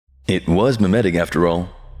It was mimetic after all.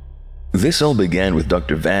 This all began with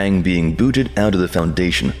Dr. Vang being booted out of the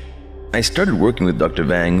Foundation. I started working with Dr.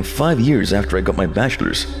 Vang 5 years after I got my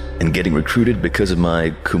bachelor's, and getting recruited because of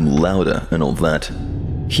my cum laude and all that.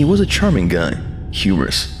 He was a charming guy,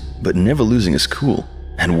 humorous, but never losing his cool,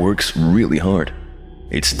 and works really hard.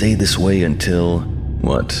 It stayed this way until,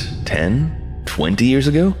 10, 20 years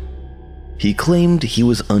ago? He claimed he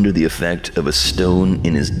was under the effect of a stone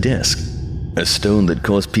in his desk. A stone that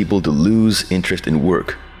caused people to lose interest in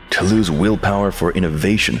work, to lose willpower for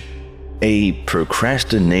innovation. A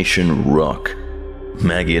procrastination rock.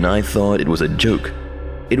 Maggie and I thought it was a joke.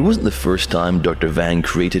 It wasn't the first time Dr. Vang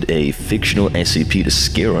created a fictional SCP to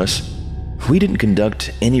scare us. We didn't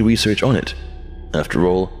conduct any research on it. After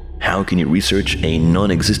all, how can you research a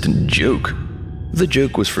non-existent joke? The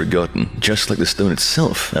joke was forgotten, just like the stone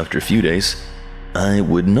itself, after a few days. I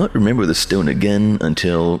would not remember the stone again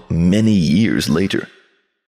until many years later.